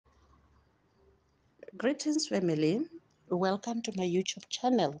Greetings, family. Welcome to my YouTube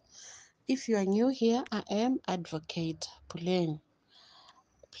channel. If you are new here, I am Advocate Puleng.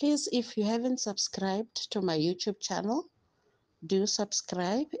 Please, if you haven't subscribed to my YouTube channel, do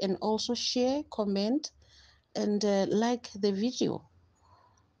subscribe and also share, comment, and like the video.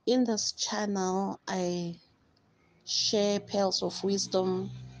 In this channel, I share pearls of wisdom,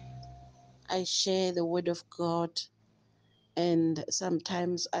 I share the Word of God, and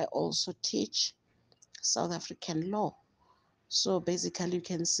sometimes I also teach South African law. So basically, you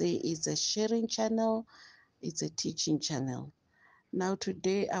can say it's a sharing channel, it's a teaching channel. Now,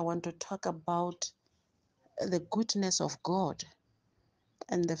 today, I want to talk about the goodness of God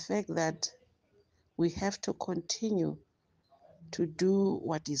and the fact that we have to continue to do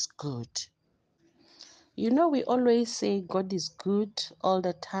what is good. You know, we always say God is good all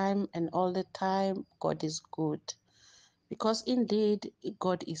the time, and all the time, God is good. Because indeed,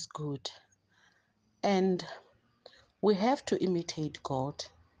 God is good. And we have to imitate God.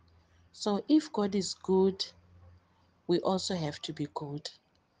 So if God is good, we also have to be good.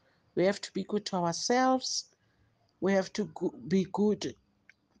 We have to be good to ourselves. We have to be good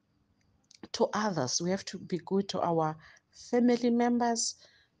to others. We have to be good to our family members,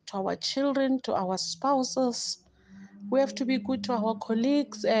 to our children, to our spouses. We have to be good to our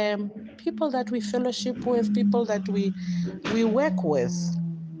colleagues, people that we fellowship with, people that we work with.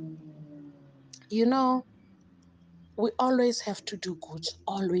 You know, we always have to do good.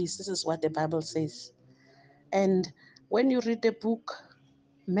 Always. This is what the Bible says. And when you read the book,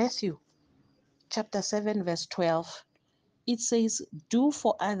 Matthew chapter 7, verse 12, it says, do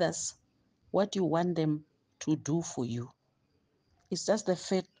for others what you want them to do for you. It's just the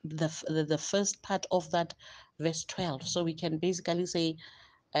first part of that verse 12. So we can basically say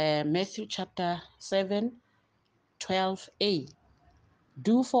Matthew chapter 7, 12a.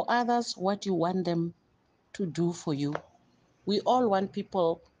 Do for others what you want them to do for you. We all want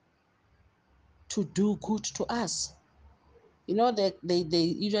people to do good to us. You know, they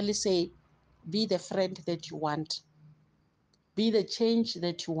usually say, be the friend that you want. Be the change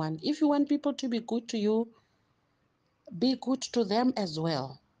that you want. If you want people to be good to you, be good to them as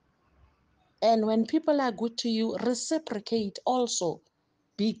well. And when people are good to you, reciprocate also.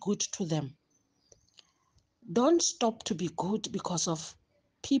 Be good to them. Don't stop to be good because of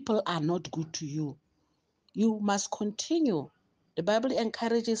people are not good to you. You must continue. The Bible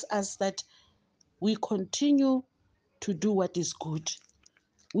encourages us that we continue to do what is good.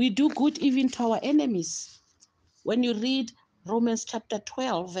 We do good even to our enemies. When you read Romans chapter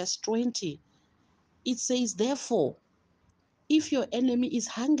 12, verse 20, it says, therefore, if your enemy is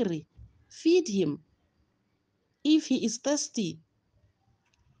hungry, feed him. If he is thirsty,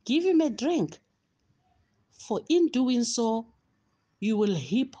 give him a drink. For in doing so, you will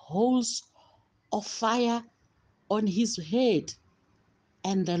heap coals of fire on his head,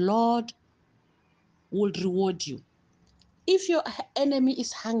 and the Lord will reward you. If your enemy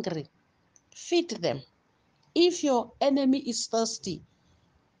is hungry, feed them. If your enemy is thirsty,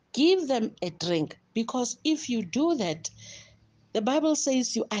 give them a drink. Because if you do that, the Bible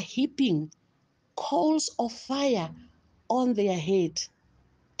says you are heaping coals of fire on their head,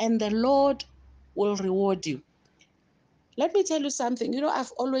 and the Lord will reward you. Let me tell you something. You know,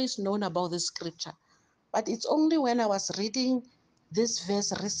 I've always known about this scripture, but it's only when I was reading this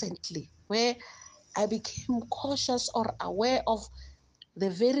verse recently where I became cautious or aware of the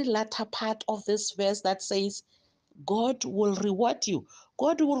very latter part of this verse that says, God will reward you.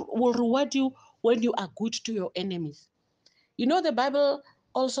 God will reward you when you are good to your enemies. You know, the Bible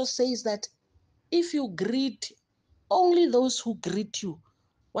also says that if you greet only those who greet you,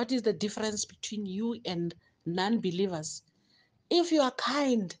 what is the difference between you and non-believers? If you are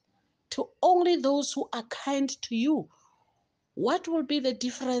kind to only those who are kind to you, what will be the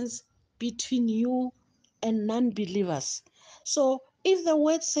difference between you and non-believers? So if the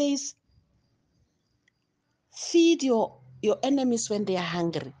word says, feed your enemies when they are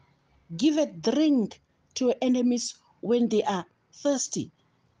hungry, give a drink to your enemies when they are thirsty,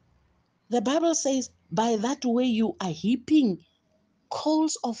 the Bible says, by that way you are heaping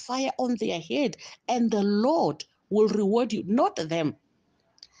coals of fire on their head, and the Lord will reward you, not them.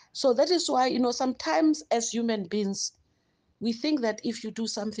 So that is why, you know, sometimes as human beings, we think that if you do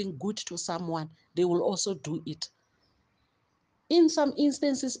something good to someone, they will also do it. In some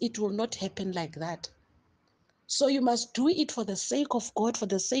instances, it will not happen like that. So you must do it for the sake of God, for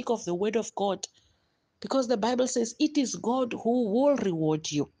the sake of the word of God, because the Bible says it is God who will reward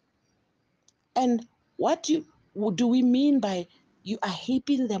you. And what do we mean by you are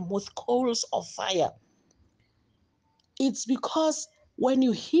heaping them with coals of fire? It's because when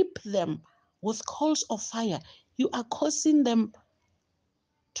you heap them with coals of fire, you are causing them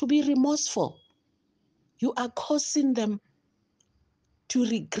to be remorseful. You are causing them to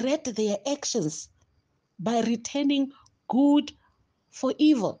regret their actions by returning good for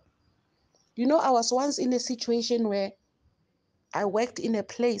evil. You know, I was once in a situation where I worked in a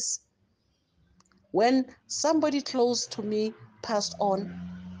place when somebody close to me passed on.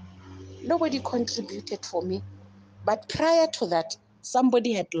 Nobody contributed for me. But prior to that,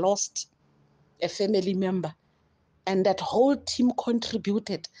 somebody had lost a family member, and that whole team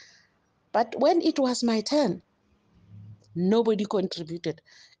contributed. But when it was my turn, nobody contributed.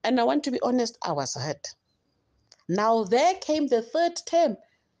 And I want to be honest, I was hurt. Now there came the third term.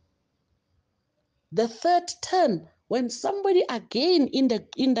 The third turn, when somebody again in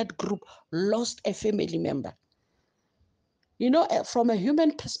that group lost a family member. You know, from a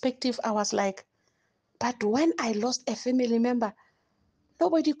human perspective, I was like, but when I lost a family member,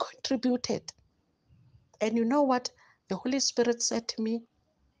 nobody contributed. And you know what? The Holy Spirit said to me,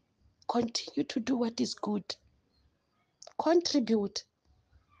 continue to do what is good. Contribute.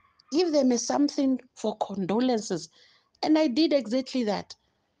 Give them something for condolences. And I did exactly that.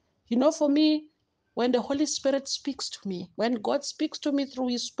 You know, for me, when the Holy Spirit speaks to me, when God speaks to me through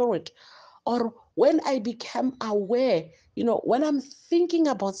His Spirit, or when I become aware, you know, when I'm thinking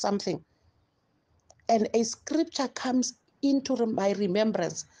about something and a scripture comes into my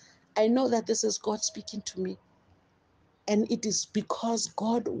remembrance, I know that this is God speaking to me. And it is because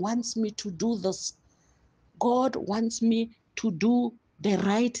God wants me to do this. God wants me to do the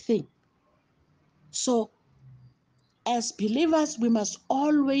right thing. So, as believers, we must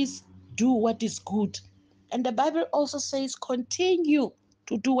always do what is good. And the Bible also says, continue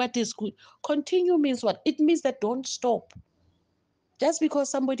to do what is good. Continue means what? It means that don't stop. Just because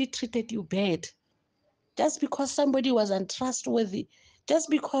somebody treated you bad, just because somebody was untrustworthy, just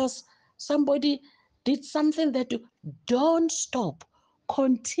because somebody did something that you don't stop.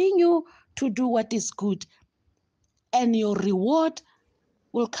 Continue to do what is good, and your reward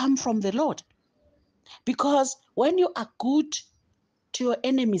will come from the Lord. Because when you are good to your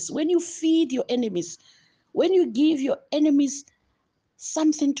enemies, when you feed your enemies, when you give your enemies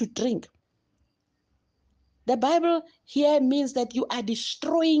something to drink, the Bible here means that you are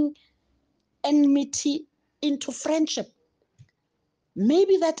destroying enmity into friendship.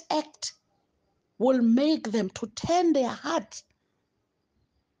 Maybe that act will make them to turn their heart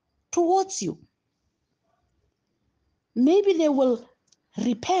towards you. Maybe they will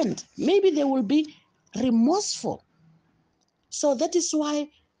repent. Maybe they will be remorseful. So that is why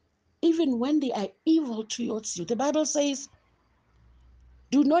even when they are evil towards you, the Bible says,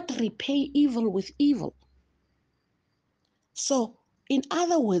 do not repay evil with evil. So, in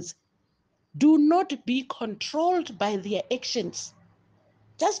other words, do not be controlled by their actions.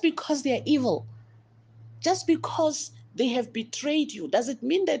 Just because they are evil, just because they have betrayed you, does it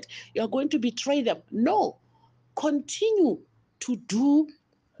mean that you're going to betray them? No. Continue to do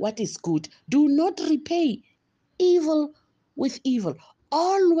what is good. Do not repay evil with evil.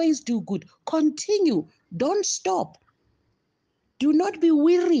 Always do good. Continue. Don't stop. Do not be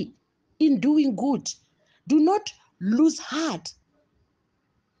weary in doing good. Do not lose heart.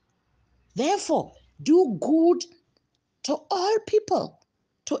 Therefore, do good to all people,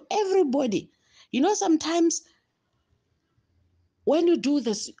 to everybody. You know, sometimes when you do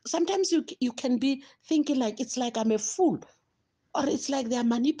this, sometimes you can be thinking like, it's like I'm a fool, or it's like they're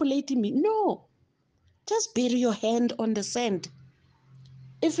manipulating me. No, just bury your hand on the sand.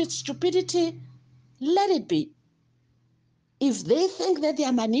 If it's stupidity, let it be. If they think that they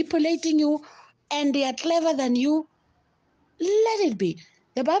are manipulating you and they are clever than you, let it be.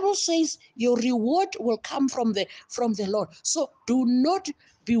 The Bible says your reward will come from the Lord. So do not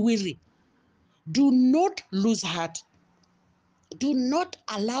be weary. Do not lose heart. Do not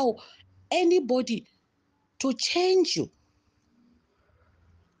allow anybody to change you.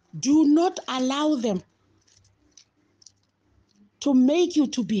 Do not allow them to make you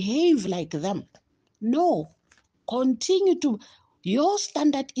to behave like them. No. Continue to, your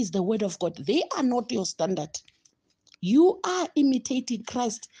standard is the word of God. They are not your standard. You are imitating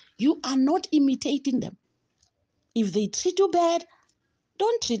Christ. You are not imitating them. If they treat you bad,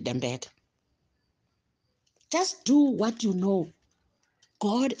 don't treat them bad. Just do what you know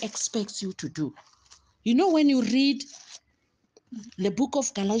God expects you to do. You know, when you read the book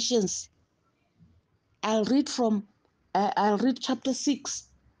of Galatians, I'll read chapter 6,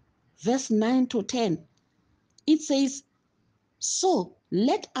 verse 9 to 10. It says, so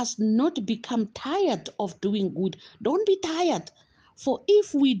let us not become tired of doing good. Don't be tired. For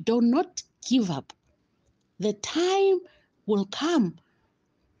if we do not give up, the time will come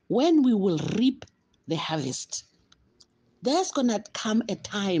when we will reap the harvest. There's going to come a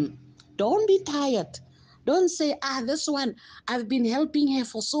time. Don't be tired. Don't say, this one, I've been helping her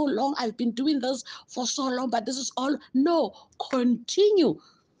for so long. I've been doing this for so long, but this is all. No, continue.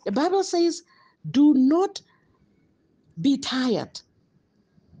 The Bible says, do not be tired.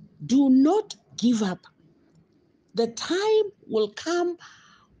 Do not give up. The time will come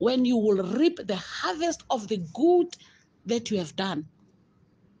when you will reap the harvest of the good that you have done.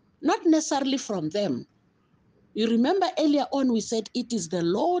 Not necessarily from them. You remember earlier on we said it is the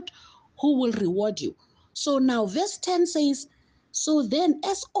Lord who will reward you. So now verse 10 says, so then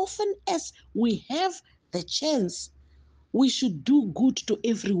as often as we have the chance, we should do good to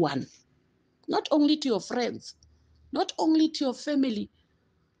everyone. Not only to your friends, not only to your family,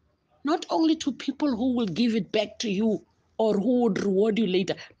 not only to people who will give it back to you or who would reward you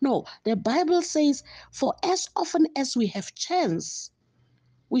later. No, the Bible says, for as often as we have chance,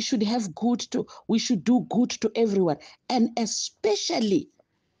 we should do good to everyone, and especially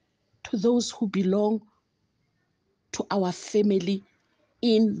to those who belong to our family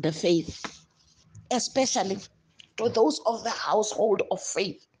in the faith, especially to those of the household of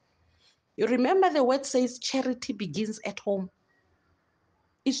faith. You remember the word says charity begins at home.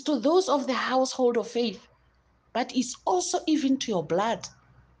 It's to those of the household of faith, but it's also even to your blood.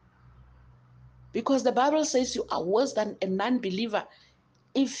 Because the Bible says you are worse than a non-believer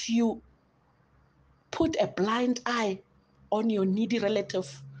if you put a blind eye on your needy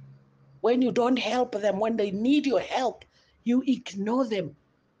relative. When you don't help them, when they need your help, you ignore them.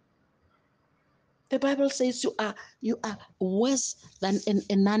 The Bible says you are worse than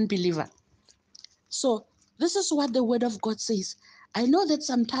a non-believer. So this is what the word of God says. I know that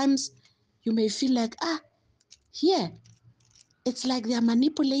sometimes you may feel like, here, it's like they are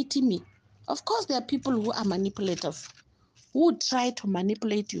manipulating me. Of course, there are people who are manipulative, who would try to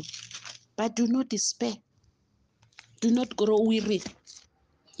manipulate you. But do not despair. Do not grow weary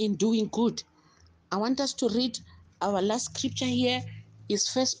in doing good. I want us to read our last scripture here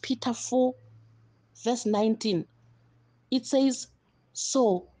is 1 Peter 4, verse 19. It says,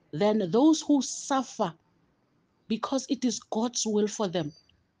 so then those who suffer because it is God's will for them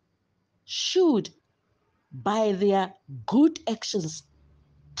should, by their good actions,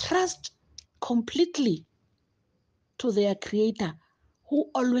 trust completely to their Creator who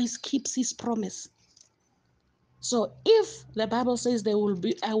always keeps his promise. So if the Bible says there will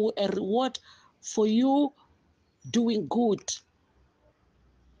be a reward for you doing good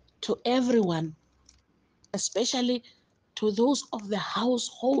to everyone, especially to those of the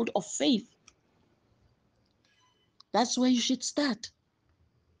household of faith, that's where you should start.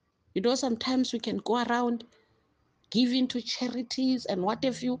 You know, sometimes we can go around giving to charities and what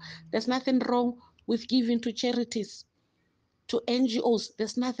have you. There's nothing wrong with giving to charities, to NGOs.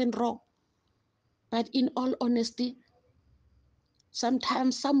 There's nothing wrong. But in all honesty,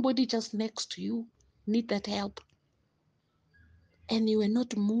 sometimes somebody just next to you need that help. And you are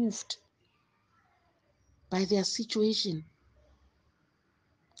not moved by their situation.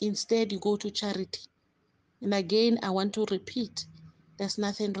 Instead, you go to charity. And again, I want to repeat, there's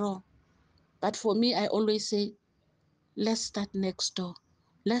nothing wrong. But for me, I always say, let's start next door.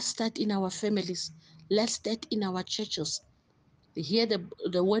 Let's start in our families. Let's start in our churches. Here,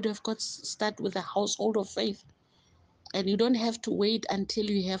 the word of God start with the household of faith. And you don't have to wait until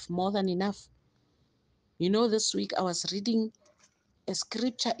you have more than enough. You know, this week I was reading a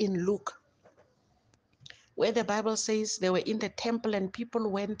scripture in Luke where the Bible says they were in the temple and people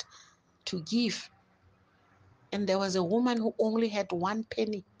went to give. And there was a woman who only had 1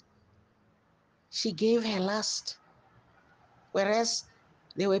 penny. She gave her last. Whereas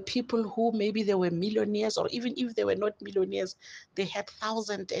there were people who maybe they were millionaires, or even if they were not millionaires, they had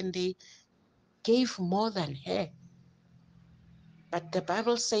thousands and they gave more than her. But the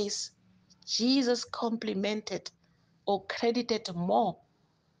Bible says Jesus complimented or credited more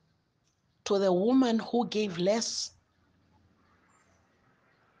to the woman who gave less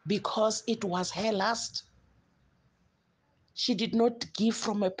because it was her last. She did not give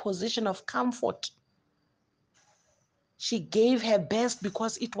from a position of comfort. She gave her best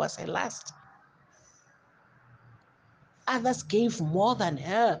because it was her last. Others gave more than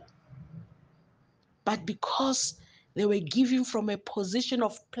her, but because they were giving from a position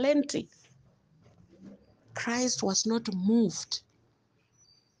of plenty, Christ was not moved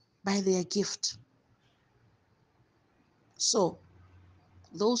by their gift. So,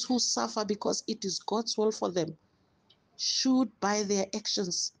 those who suffer because it is God's will for them should, by their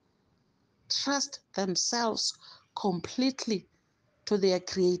actions, trust themselves completely to their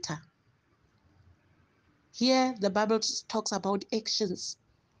Creator. Here, the Bible talks about actions.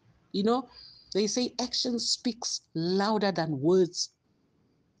 You know, they say action speaks louder than words.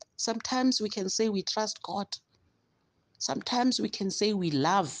 Sometimes we can say we trust God. Sometimes we can say we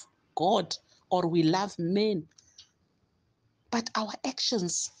love God or we love men. But our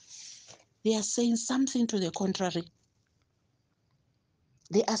actions, they are saying something to the contrary.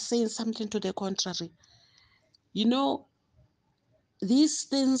 They are saying something to the contrary. You know, these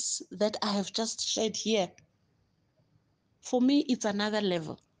things that I have just shared here, for me, it's another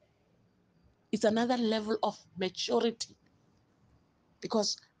level. It's another level of maturity,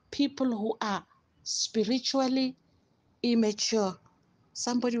 because people who are spiritually immature,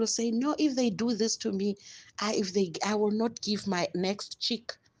 somebody will say, no, if they do this to me, I will not give my next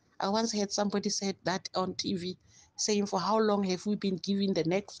cheek. I once heard somebody said that on TV, saying, for how long have we been giving the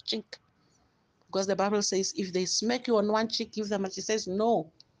next cheek? Because the Bible says, if they smack you on one cheek, give them. And she says,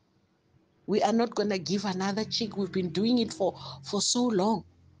 no, we are not going to give another cheek. We've been doing it for so long.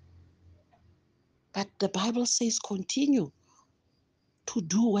 But the Bible says, continue to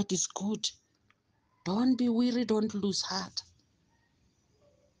do what is good. Don't be weary, don't lose heart.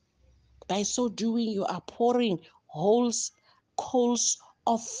 By so doing, you are pouring coals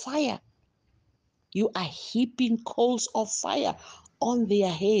of fire. You are heaping coals of fire on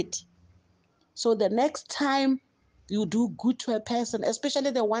their head. So the next time you do good to a person,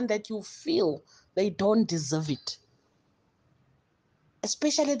 especially the one that you feel they don't deserve it,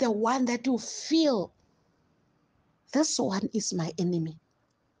 especially the one that you feel, this one is my enemy.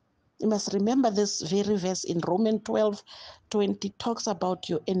 You must remember this very verse in Romans 12:20 talks about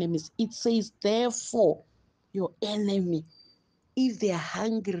your enemies. It says, therefore, your enemy, if they are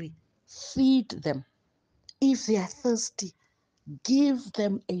hungry, feed them. If they are thirsty, give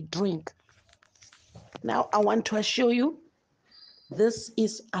them a drink. Now, I want to assure you, this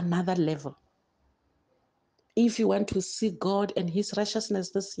is another level. If you want to see God and his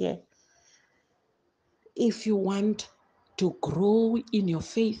righteousness this year, if you want to grow in your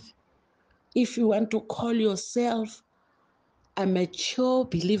faith, if you want to call yourself a mature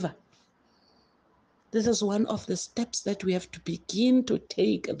believer, this is one of the steps that we have to begin to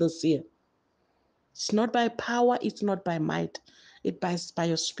take this year. It's not by power, it's not by might, it's by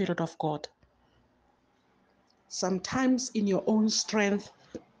your Spirit of God. Sometimes in your own strength,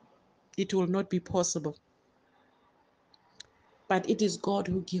 it will not be possible. But it is God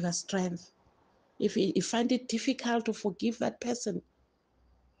who gives us strength. If you find it difficult to forgive that person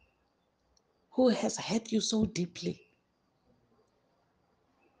who has hurt you so deeply,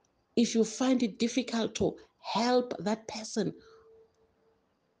 if you find it difficult to help that person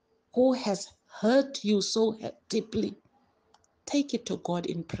who has hurt you so deeply, take it to God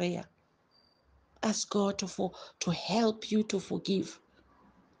in prayer. Ask God to help you to forgive.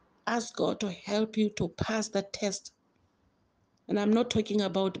 Ask God to help you to pass that test. And I'm not talking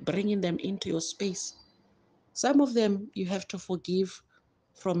about bringing them into your space. Some of them you have to forgive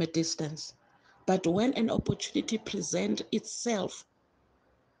from a distance. But when an opportunity presents itself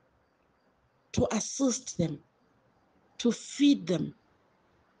to assist them, to feed them,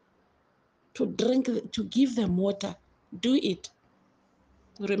 to drink, to give them water, do it.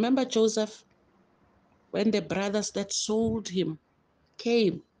 Remember Joseph, when the brothers that sold him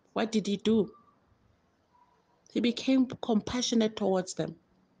came, what did he do? He became compassionate towards them.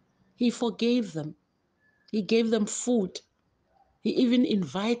 He forgave them. He gave them food. He even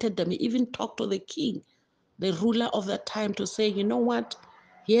invited them. He even talked to the king, the ruler of that time, to say, you know what?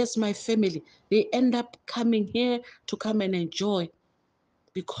 Here's my family. They end up coming here to come and enjoy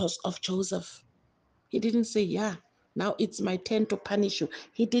because of Joseph. He didn't say, yeah, now it's my turn to punish you.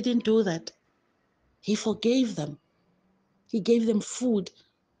 He didn't do that. He forgave them. He gave them food.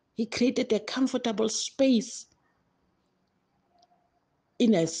 He created a comfortable space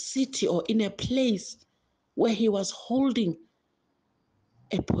in a city or in a place where he was holding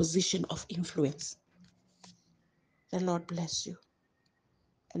a position of influence. The Lord bless you,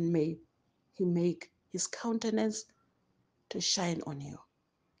 and may he make his countenance to shine on you.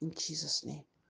 In Jesus' name.